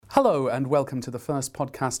Hello and welcome to the first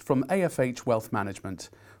podcast from AFH Wealth Management.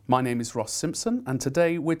 My name is Ross Simpson and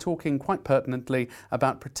today we're talking quite pertinently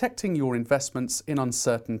about protecting your investments in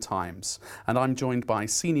uncertain times. And I'm joined by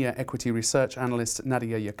Senior Equity Research Analyst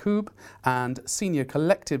Nadia Yacoub and Senior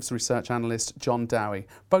Collectives Research Analyst John Dowie,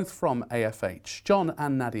 both from AFH. John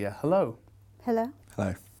and Nadia, hello. Hello.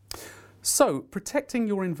 Hello. So, protecting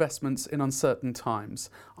your investments in uncertain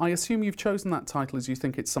times. I assume you've chosen that title as you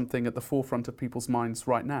think it's something at the forefront of people's minds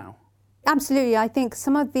right now. Absolutely. I think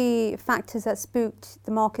some of the factors that spooked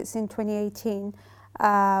the markets in 2018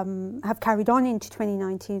 have carried on into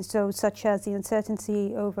 2019, so such as the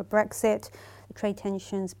uncertainty over Brexit, the trade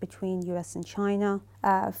tensions between US and China,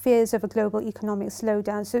 fears of a global economic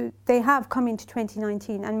slowdown. So they have come into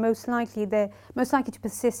 2019 and they're most likely to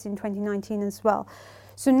persist in 2019 as well.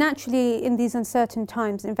 So naturally, in these uncertain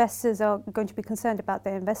times, investors are going to be concerned about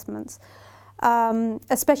their investments,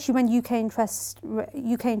 especially when UK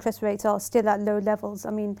interest rates are still at low levels.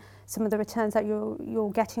 I mean, some of the returns that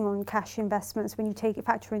you're getting on cash investments when you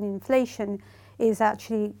factor in inflation is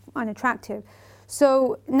actually unattractive.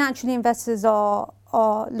 So naturally, investors are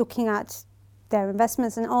looking at their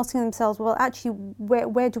investments and asking themselves, well, actually,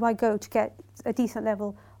 where do I go to get a decent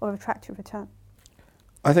level of attractive return?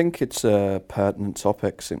 I think it's a pertinent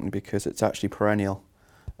topic simply because it's actually perennial.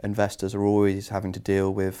 Investors are always having to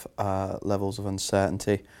deal with levels of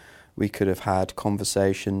uncertainty. We could have had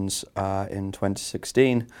conversations in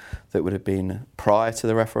 2016 that would have been prior to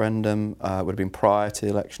the referendum, would have been prior to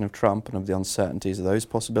the election of Trump, and of the uncertainties of those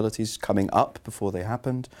possibilities coming up before they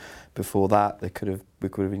happened. Before that, we could have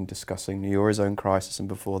been discussing the Eurozone crisis, and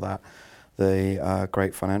before that, the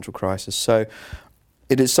great financial crisis. So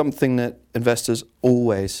it is something that investors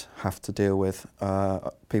always have to deal with.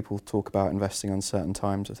 People talk about investing uncertain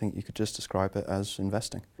times. I think you could just describe it as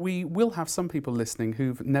investing. We will have some people listening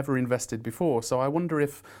who've never invested before, so I wonder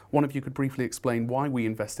if one of you could briefly explain why we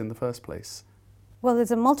invest in the first place. Well,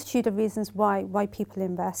 there's a multitude of reasons why people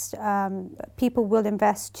invest. People will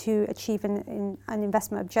invest to achieve an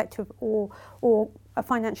investment objective or a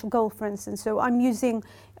financial goal, for instance. So I'm using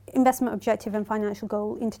investment objective and financial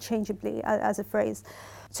goal interchangeably as a phrase.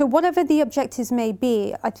 So whatever the objectives may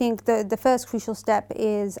be, I think the first crucial step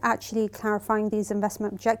is actually clarifying these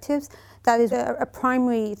investment objectives. That is a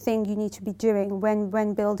primary thing you need to be doing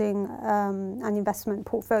when building an investment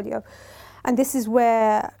portfolio. And this is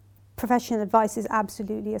where professional advice is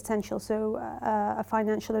absolutely essential. So a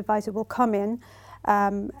financial advisor will come in,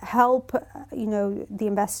 help the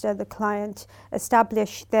investor, the client,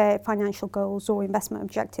 establish their financial goals or investment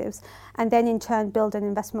objectives, and then in turn build an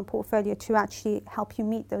investment portfolio to actually help you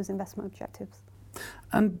meet those investment objectives.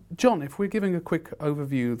 And John, if we're giving a quick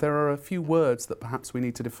overview, there are a few words that perhaps we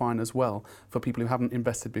need to define as well for people who haven't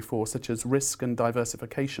invested before, such as risk and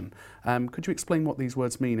diversification. Could you explain what these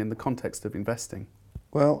words mean in the context of investing?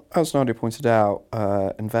 Well, as Nadia pointed out,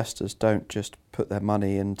 investors don't just put their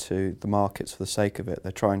money into the markets for the sake of it.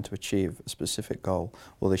 They're trying to achieve a specific goal,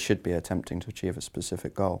 or they should be attempting to achieve a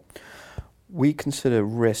specific goal. We consider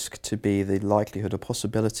risk to be the likelihood or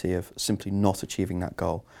possibility of simply not achieving that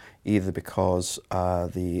goal, either because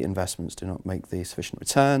the investments do not make the sufficient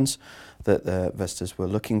returns that the investors were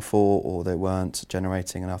looking for, or they weren't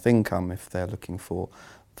generating enough income if they're looking for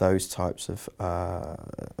those types of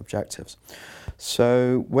objectives.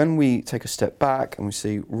 So when we take a step back and we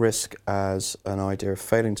see risk as an idea of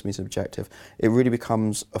failing to meet an objective, it really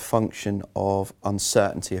becomes a function of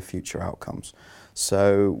uncertainty of future outcomes.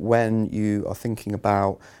 So when you are thinking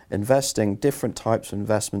about investing, different types of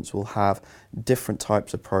investments will have different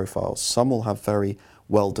types of profiles. Some will have very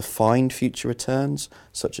well-defined future returns,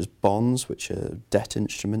 such as bonds, which are debt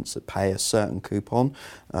instruments that pay a certain coupon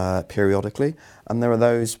periodically. And there are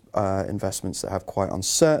those investments that have quite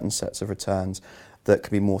uncertain sets of returns that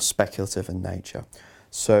can be more speculative in nature.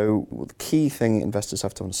 So the key thing investors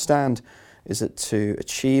have to understand is that to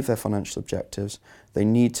achieve their financial objectives, they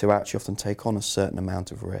need to actually often take on a certain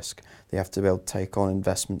amount of risk. They have to be able to take on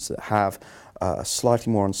investments that have a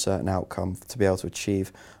slightly more uncertain outcome to be able to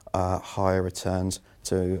achieve higher returns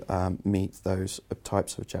to meet those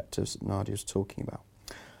types of objectives that Nadia was talking about.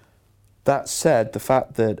 That said, the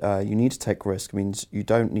fact that you need to take risk means you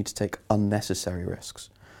don't need to take unnecessary risks.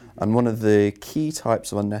 And one of the key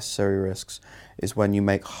types of unnecessary risks is when you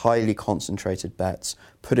make highly concentrated bets,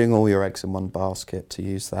 putting all your eggs in one basket, to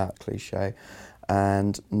use that cliche,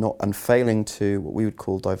 and failing to what we would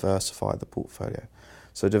call diversify the portfolio.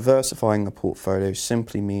 So diversifying the portfolio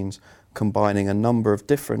simply means combining a number of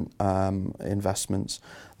different investments.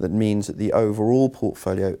 That means that the overall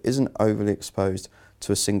portfolio isn't overly exposed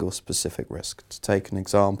to a single specific risk. To take an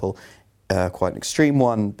example, quite an extreme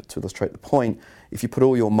one, but to illustrate the point, If you put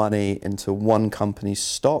all your money into one company's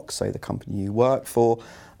stock, say the company you work for,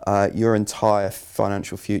 your entire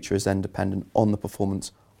financial future is then dependent on the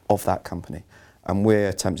performance of that company. And we're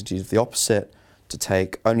attempting to do the opposite, to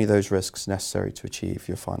take only those risks necessary to achieve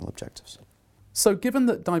your final objectives. So given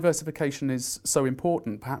that diversification is so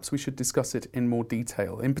important, perhaps we should discuss it in more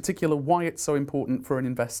detail, in particular why it's so important for an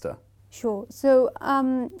investor. Sure. So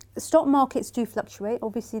stock markets do fluctuate.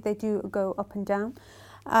 Obviously, they do go up and down.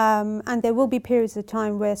 And there will be periods of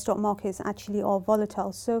time where stock markets actually are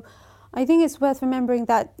volatile. So I think it's worth remembering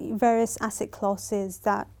that various asset classes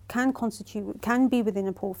that can be within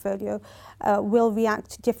a portfolio will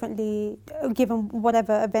react differently given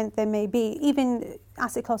whatever event there may be. Even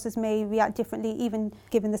asset classes may react differently even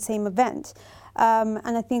given the same event.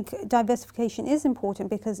 And I think diversification is important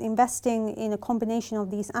because investing in a combination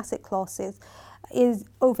of these asset classes is,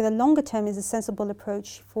 over the longer term, is a sensible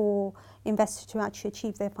approach for investors to actually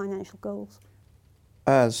achieve their financial goals.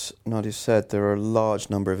 As Nadia said, there are a large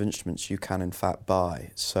number of instruments you can in fact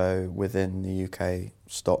buy. So within the UK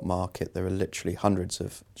stock market, there are literally hundreds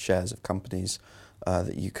of shares of companies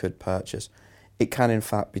that you could purchase. It can in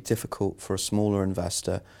fact be difficult for a smaller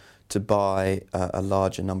investor to buy a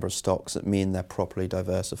larger number of stocks that mean they're properly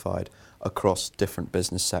diversified across different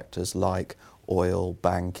business sectors like oil,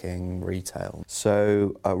 banking, retail.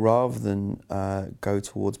 So rather than go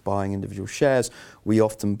towards buying individual shares, we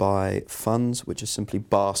often buy funds, which are simply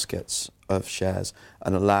baskets of shares,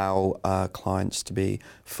 and allow clients to be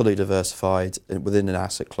fully diversified within an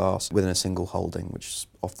asset class, within a single holding, which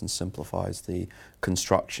often simplifies the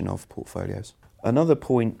construction of portfolios. Another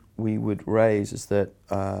point we would raise is that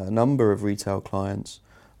a number of retail clients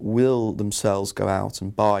will themselves go out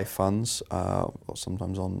and buy funds, or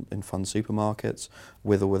sometimes in fund supermarkets,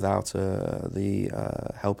 with or without the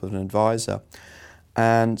help of an advisor.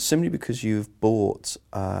 And simply because you've bought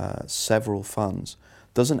several funds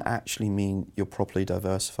doesn't actually mean you're properly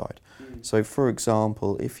diversified. So for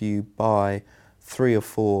example, if you buy 3 or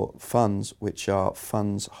 4 funds, which are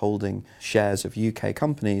funds holding shares of UK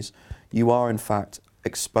companies, you are in fact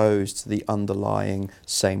exposed to the underlying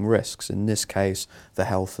same risks, in this case the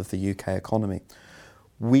health of the UK economy.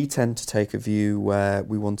 We tend to take a view where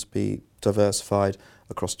we want to be diversified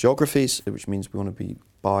across geographies, which means we want to be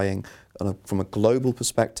buying from a global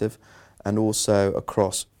perspective and also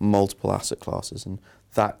across multiple asset classes, and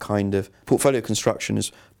that kind of portfolio construction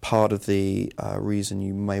is part of the reason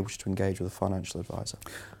you may wish to engage with a financial advisor.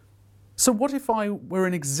 So what if I were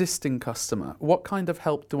an existing customer? What kind of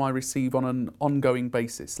help do I receive on an ongoing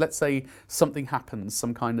basis? Let's say something happens,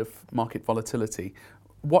 some kind of market volatility.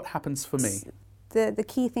 What happens for me? The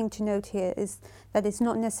key thing to note here is that it's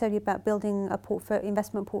not necessarily about building a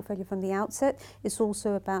investment portfolio from the outset. It's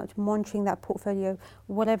also about monitoring that portfolio,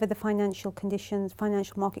 whatever the financial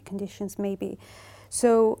market conditions may be.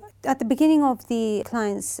 So at the beginning of the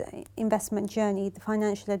client's investment journey, the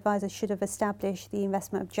financial advisor should have established the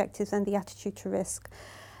investment objectives and the attitude to risk.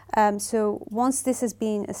 So once this has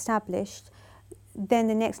been established, then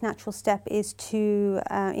the next natural step is to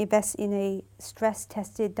invest in a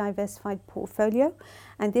stress-tested, diversified portfolio.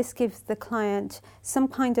 And this gives the client some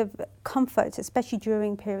kind of comfort, especially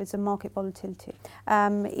during periods of market volatility.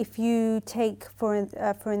 If you take, for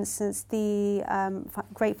instance, the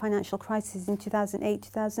great financial crisis in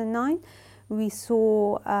 2008-2009, we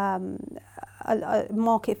saw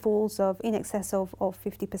market falls of in excess of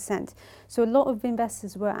 50%. So a lot of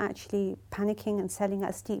investors were actually panicking and selling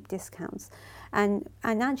at steep discounts and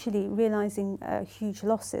actually realizing huge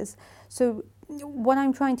losses. So what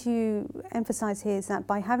I'm trying to emphasize here is that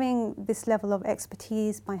by having this level of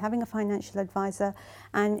expertise, by having a financial advisor,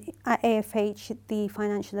 and at AFH the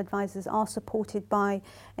financial advisors are supported by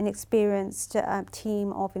an experienced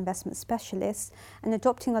team of investment specialists, and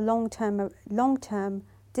adopting a long-term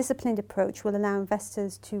disciplined approach will allow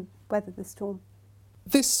investors to weather the storm.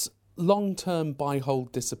 This long-term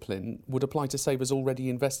buy-hold discipline would apply to savers already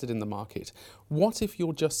invested in the market. What if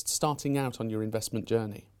you're just starting out on your investment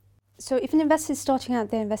journey? So if an investor is starting out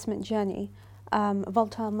their investment journey,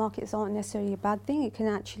 volatile markets aren't necessarily a bad thing. It can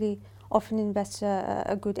actually offer an investor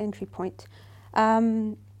a good entry point.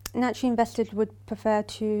 Naturally, investors would prefer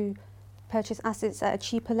to purchase assets at a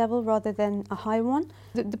cheaper level rather than a high one.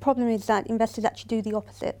 The problem is that investors actually do the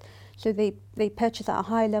opposite. So they purchase at a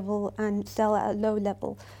high level and sell at a low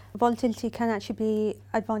level. Volatility can actually be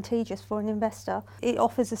advantageous for an investor. It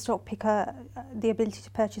offers a stock picker the ability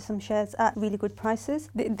to purchase some shares at really good prices.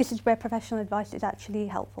 This is where professional advice is actually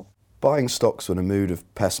helpful. Buying stocks when a mood of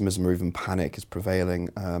pessimism or even panic is prevailing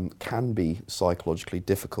can be psychologically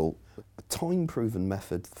difficult. A time-proven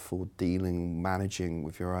method for managing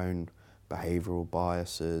with your own behavioural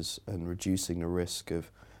biases and reducing the risk of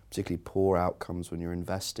particularly poor outcomes when you're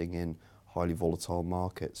investing in highly volatile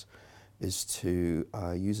markets is to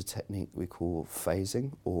use a technique we call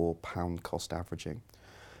phasing or pound cost averaging.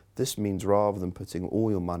 This means rather than putting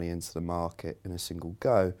all your money into the market in a single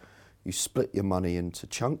go, you split your money into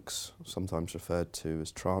chunks, sometimes referred to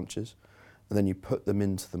as tranches, and then you put them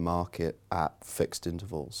into the market at fixed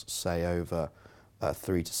intervals, say over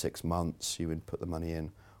 3 to 6 months. You would put the money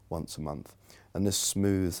in once a month. And this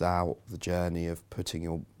smooths out the journey of putting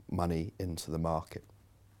your money into the market.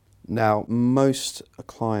 Now, most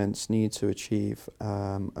clients need to achieve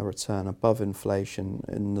a return above inflation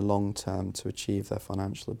in the long term to achieve their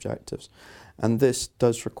financial objectives. And this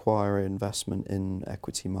does require investment in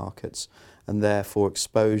equity markets and therefore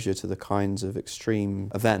exposure to the kinds of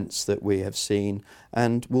extreme events that we have seen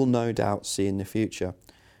and will no doubt see in the future.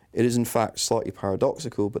 It is in fact slightly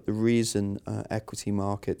paradoxical, but the reason equity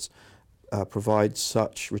markets provide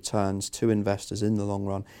such returns to investors in the long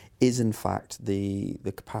run is in fact the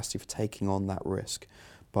capacity for taking on that risk.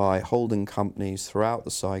 By holding companies throughout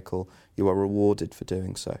the cycle, you are rewarded for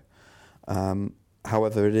doing so.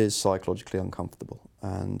 However, it is psychologically uncomfortable,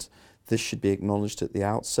 and this should be acknowledged at the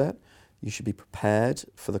outset. You should be prepared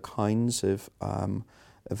for the kinds of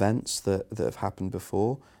events that have happened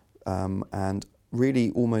before, and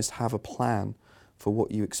really almost have a plan for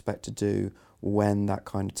what you expect to do when that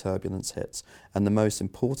kind of turbulence hits. And the most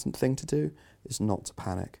important thing to do is not to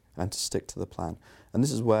panic and to stick to the plan. And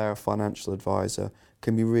this is where a financial advisor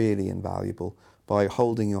can be really invaluable by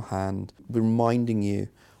holding your hand, reminding you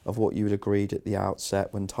of what you had agreed at the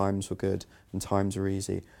outset when times were good and times were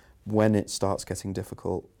easy. When it starts getting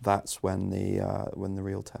difficult, that's when the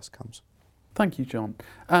real test comes. Thank you, John.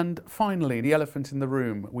 And finally, the elephant in the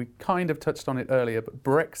room. We kind of touched on it earlier, but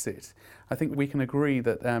Brexit. I think we can agree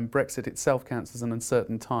that Brexit itself counts as an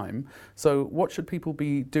uncertain time. So what should people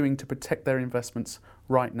be doing to protect their investments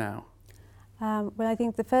right now? Well, I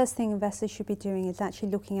think the first thing investors should be doing is actually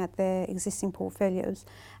looking at their existing portfolios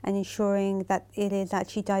and ensuring that it is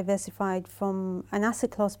actually diversified from an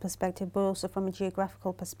asset class perspective, but also from a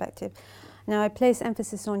geographical perspective. Now, I place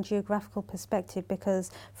emphasis on geographical perspective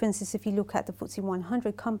because, for instance, if you look at the FTSE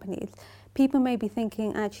 100 companies, people may be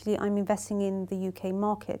thinking, actually, I'm investing in the UK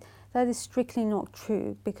market. That is strictly not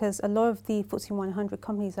true because a lot of the FTSE 100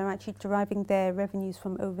 companies are actually deriving their revenues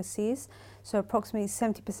from overseas. So approximately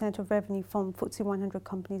 70% of revenue from FTSE 100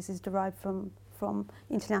 companies is derived from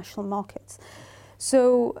international markets.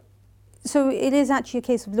 So it is actually a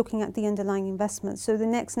case of looking at the underlying investments. So the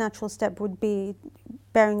next natural step would be,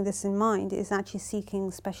 bearing this in mind, is actually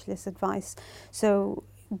seeking specialist advice. So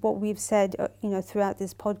what we've said, throughout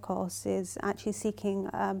this podcast is actually seeking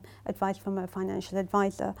advice from a financial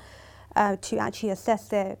advisor to actually assess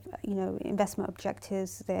their, investment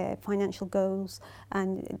objectives, their financial goals,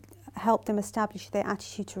 and help them establish their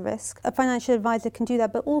attitude to risk. A financial advisor can do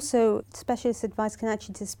that, but also specialist advice can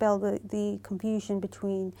actually dispel the confusion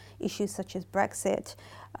between issues such as Brexit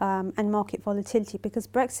and market volatility, because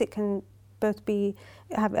Brexit can both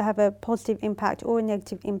have a positive impact or a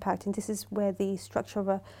negative impact, and this is where the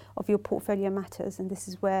structure of your portfolio matters, and this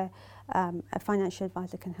is where a financial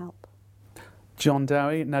advisor can help. John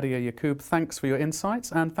Dowie, Nadia Yacoub, thanks for your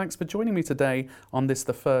insights, and thanks for joining me today on the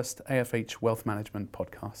first AFH Wealth Management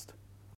podcast.